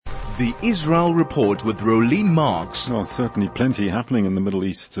The Israel Report with Rolene Marks. Well, certainly plenty happening in the Middle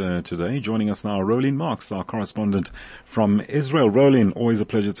East today. Joining us now, Rolene Marks, our correspondent from Israel. Rolene, always a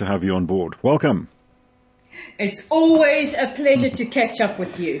pleasure to have you on board. Welcome. It's always a pleasure to catch up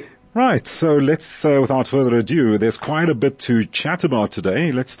with you. Right, so let's, without further ado, there's quite a bit to chat about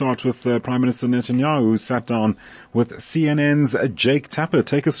today. Let's start with Prime Minister Netanyahu, who sat down with CNN's Jake Tapper.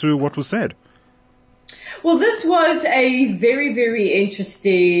 Take us through what was said. Well, this was a very, very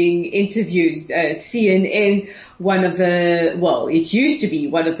interesting interview. CNN, it used to be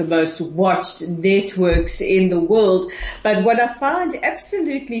one of the most watched networks in the world. But what I found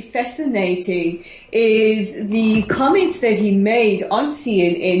absolutely fascinating is the comments that he made on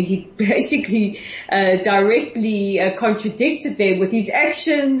CNN. He basically directly contradicted them with his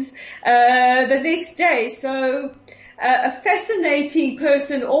actions the next day. So a fascinating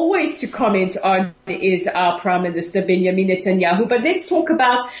person always to comment on is our Prime Minister Benjamin Netanyahu. But let's talk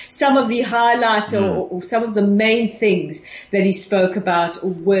about some of the highlights or some of the main things that he spoke about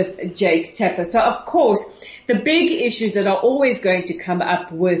with Jake Tapper. So, of course, the big issues that are always going to come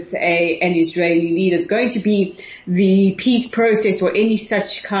up with an Israeli leader is going to be the peace process or any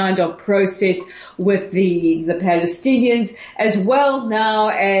such kind of process with the Palestinians, as well now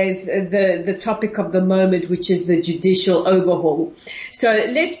as the topic of the moment, which is the judicial overhaul. So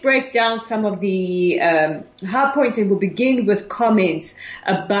let's break down some of the high points, and we'll begin with comments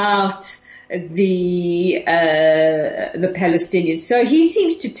about the Palestinians. So he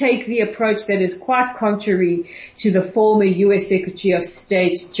seems to take the approach that is quite contrary to the former U.S. Secretary of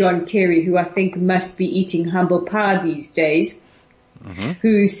State John Kerry, who I think must be eating humble pie these days.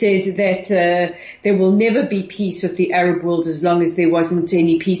 Who said that there will never be peace with the Arab world as long as there wasn't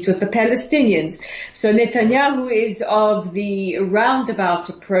any peace with the Palestinians. So Netanyahu is of the roundabout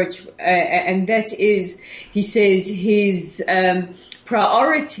approach, and that is, he says, his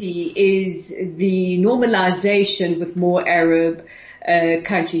priority is the normalization with more Arab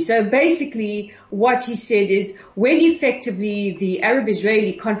countries. So basically what he said is, when effectively the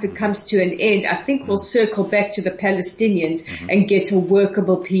Arab-Israeli conflict comes to an end, I think we'll circle back to the Palestinians and get a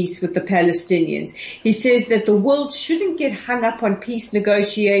workable peace with the Palestinians. He says that the world shouldn't get hung up on peace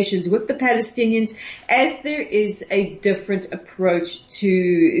negotiations with the Palestinians, as there is a different approach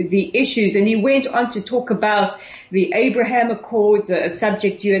to the issues. And he went on to talk about the Abraham Accords, a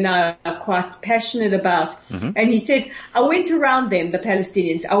subject you and I are quite passionate about. And he said, I went around them, the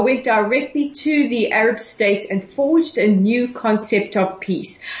Palestinians. I went directly to the Arab states and forged a new concept of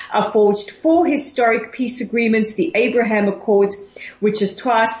peace. I forged 4 historic peace agreements, the Abraham Accords, which is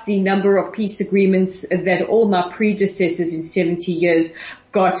twice the number of peace agreements that all my predecessors in 70 years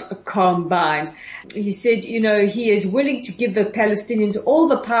got combined. He said, he is willing to give the Palestinians all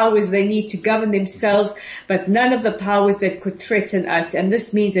the powers they need to govern themselves, but none of the powers that could threaten us. And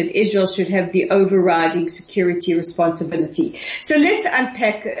this means that Israel should have the overriding security responsibility. So let's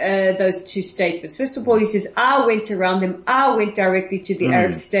unpack those two statements. First of all, he says, I went around them. I went directly to the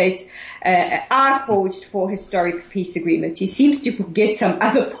Arab states. I forged 4 historic peace agreements. He seems to forget some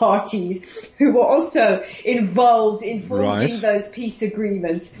other parties who were also involved in forging those peace agreements,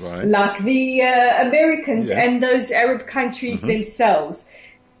 like the Americans and those Arab countries themselves.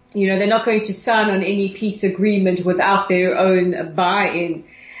 They're not going to sign on any peace agreement without their own buy-in.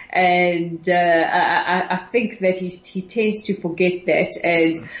 And I think that he tends to forget that.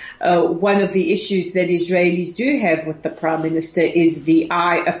 And one of the issues that Israelis do have with the Prime Minister is the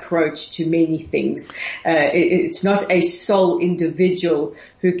I approach to many things. It's not a sole individual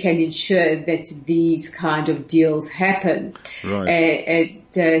who can ensure that these kind of deals happen. And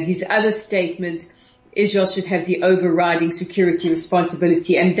his other statement, Israel should have the overriding security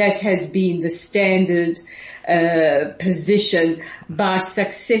responsibility, and that has been the standard position by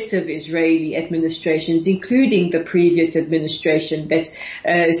successive Israeli administrations, including the previous administration, that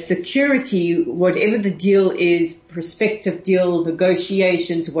security, whatever the deal is, prospective deal,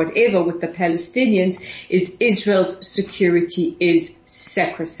 negotiations, whatever, with the Palestinians, is Israel's security is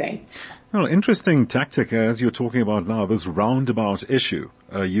sacrosanct. Well, interesting tactic, as you're talking about now, this roundabout issue,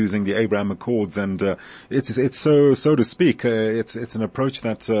 using the Abraham Accords, and it's so to speak, it's an approach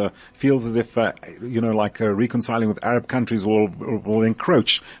that feels as if reconciling with Arab countries will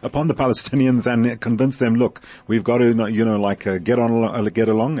encroach upon the Palestinians and convince them, look, we've got to get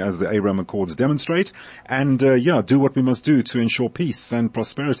along, as the Abraham Accords demonstrate, and do what we must do to ensure peace and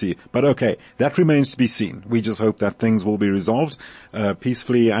prosperity. But okay, that remains to be seen. We just hope that things will be resolved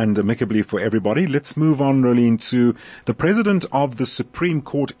peacefully and amicably for everybody. Let's move on, Rolene, to the President of the Supreme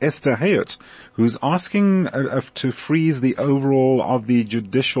Court, Esther Hayat, who's asking to freeze the overall of the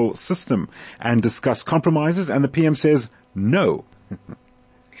judicial system and discuss compromises, and the PM says no.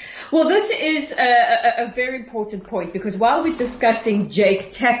 Well, this is a very important point, because while we're discussing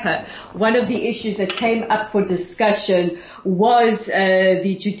Jake Tapper, one of the issues that came up for discussion was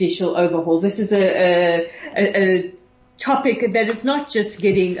the judicial overhaul. This is a topic that is not just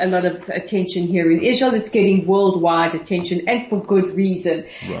getting a lot of attention here in Israel, it's getting worldwide attention, and for good reason.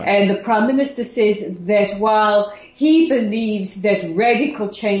 Right. And the Prime Minister says that while he believes that radical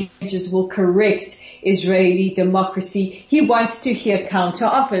changes will correct Israeli democracy, he wants to hear counter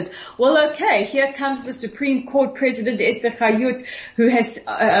offers. Well, okay, here comes the Supreme Court President Esther Hayut, who has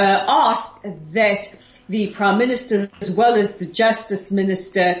asked that the Prime Minister, as well as the Justice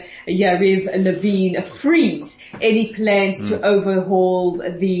Minister Yariv Levin, freeze any plans to overhaul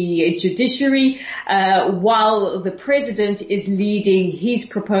the judiciary, while the President is leading his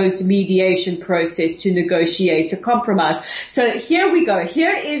proposed mediation process to negotiate a compromise. So here we go.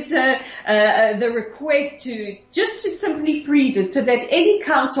 Here is the request to simply freeze it, so that any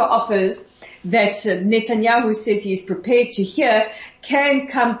counter offers that Netanyahu says he is prepared to hear can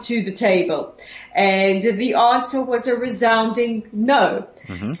come to the table. And the answer was a resounding no.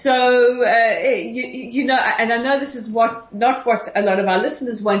 Mm-hmm. So, you know, and I know this is not what a lot of our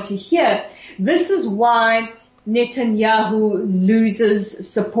listeners want to hear. This is why Netanyahu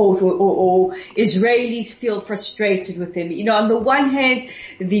loses support, or Israelis feel frustrated with him. You know, on the one hand,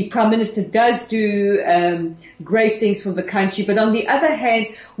 the Prime Minister does do great things for the country, but on the other hand,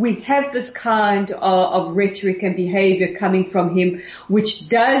 we have this kind of rhetoric and behavior coming from him, which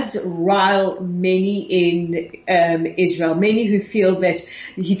does rile many in Israel, many who feel that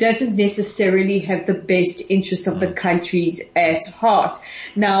he doesn't necessarily have the best interest of the countries at heart.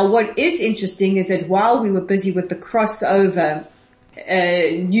 Now, what is interesting is that while we were busy with the crossover,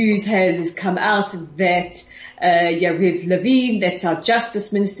 news has come out that Yariv Levin, that's our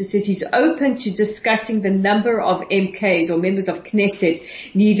Justice Minister, says he's open to discussing the number of MKs or members of Knesset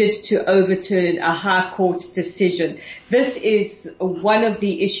needed to overturn a High Court decision. This is one of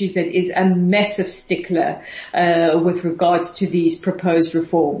the issues that is a massive stickler with regards to these proposed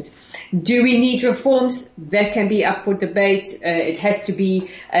reforms. Do we need reforms? That can be up for debate. It has to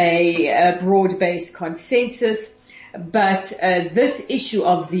be a broad-based consensus. But this issue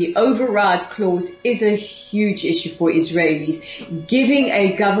of the override clause is a huge issue for Israelis. Giving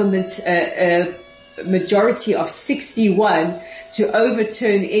a government a majority of 61 to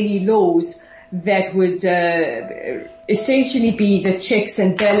overturn any laws that would essentially be the checks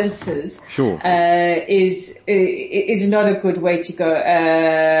and balances, sure, is not a good way to go.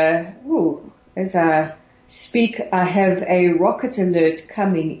 As I speak, I have a rocket alert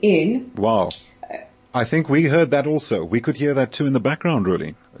coming in. Wow. I think we heard that also. We could hear that too in the background,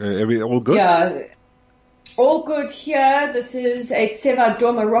 really. All good? Yeah. All good here. This is a Tseva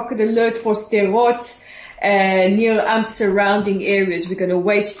Doma rocket alert for Sderot, near surrounding areas. We're going to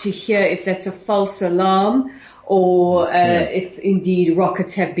wait to hear if that's a false alarm or if indeed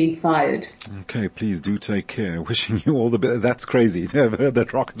rockets have been fired. Okay, please do take care. Wishing you all the best. That's crazy to have heard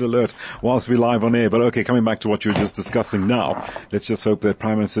that rocket alert whilst we're live on air. But okay, coming back to what you were just discussing now, let's just hope that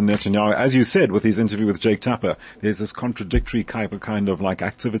Prime Minister Netanyahu, as you said with his interview with Jake Tapper, there's this contradictory kind of like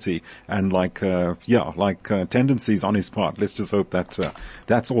activity and tendencies on his part. Let's just hope that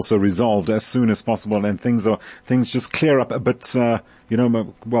that's also resolved as soon as possible and things just clear up a bit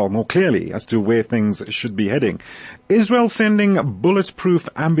more clearly as to where things should be heading. Israel sending bulletproof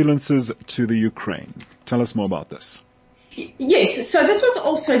ambulances to the Ukraine. Tell us more about this. Yes, so this was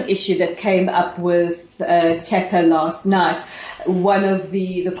also an issue that came up with Tapper last night. One of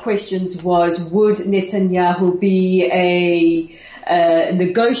the questions was, would Netanyahu be a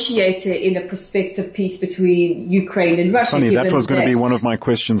negotiator in a prospective peace between Ukraine and Russia? Funny, that was going to be one of my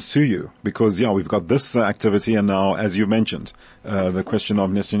questions to you, because we've got this activity, and now, as you mentioned, the question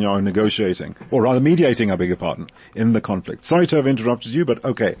of Netanyahu negotiating, or rather mediating, I beg your pardon, in the conflict. Sorry to have interrupted you, but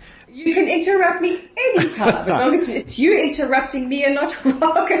okay. You can interrupt me anytime, as long as it's you interrupting me and not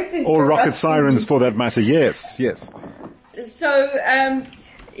rockets interrupting or rocket sirens, for that matter. Yes. So,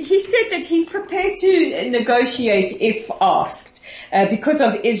 he said that he's prepared to negotiate if asked. Because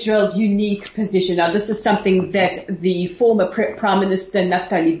of Israel's unique position. Now, this is something that the former Prime Minister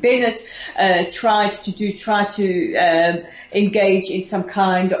Naftali Bennett tried to engage in some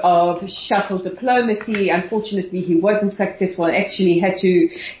kind of shuttle diplomacy. Unfortunately, he wasn't successful and actually had to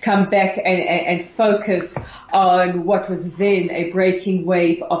come back and focus on what was then a breaking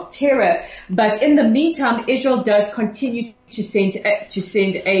wave of terror. But in the meantime, Israel does continue to send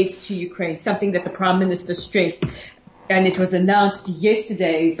aid to Ukraine, something that the Prime Minister stressed. and it was announced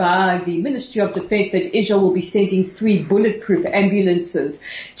yesterday by the Ministry of Defense that Israel will be sending 3 bulletproof ambulances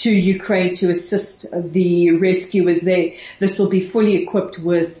to Ukraine to assist the rescuers there. This will be fully equipped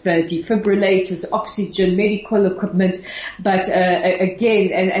with defibrillators, oxygen, medical equipment. But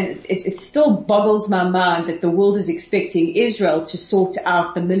again, and it still boggles my mind that the world is expecting Israel to sort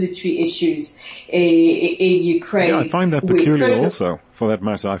out the military issues in Ukraine. Yeah, I find that peculiar also, for that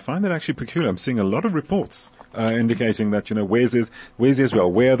matter. I find that actually peculiar. I'm seeing a lot of reports indicating that, where's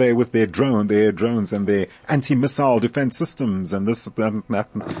Israel? Where are they with their drones and their anti-missile defense systems and this,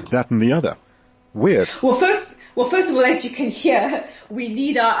 that and the other? Weird. Well, first of all, as you can hear, we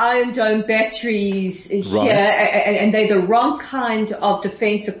need our Iron Dome batteries here, and they're the wrong kind of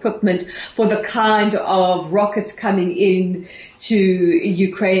defense equipment for the kind of rockets coming in to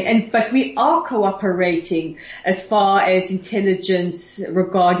Ukraine. But we are cooperating as far as intelligence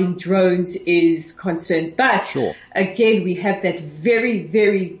regarding drones is concerned. But sure, again, we have that very,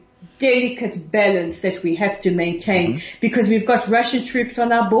 very delicate balance that we have to maintain, because we've got Russian troops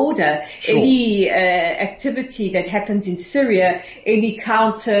on our border. Sure. Any activity that happens in Syria, any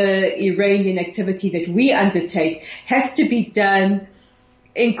counter-Iranian activity that we undertake has to be done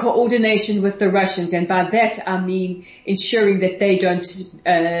in coordination with the Russians, and by that I mean ensuring that they don't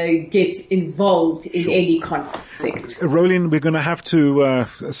get involved in any conflict. Rolene, we're going to have to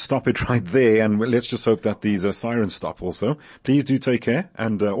stop it right there, and let's just hope that these sirens stop also. Please do take care,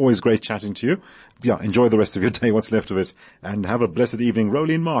 and always great chatting to you. Yeah, enjoy the rest of your day, what's left of it, and have a blessed evening.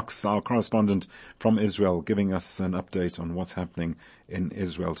 Rolene Marks, our correspondent from Israel, giving us an update on what's happening in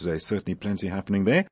Israel today. Certainly plenty happening there.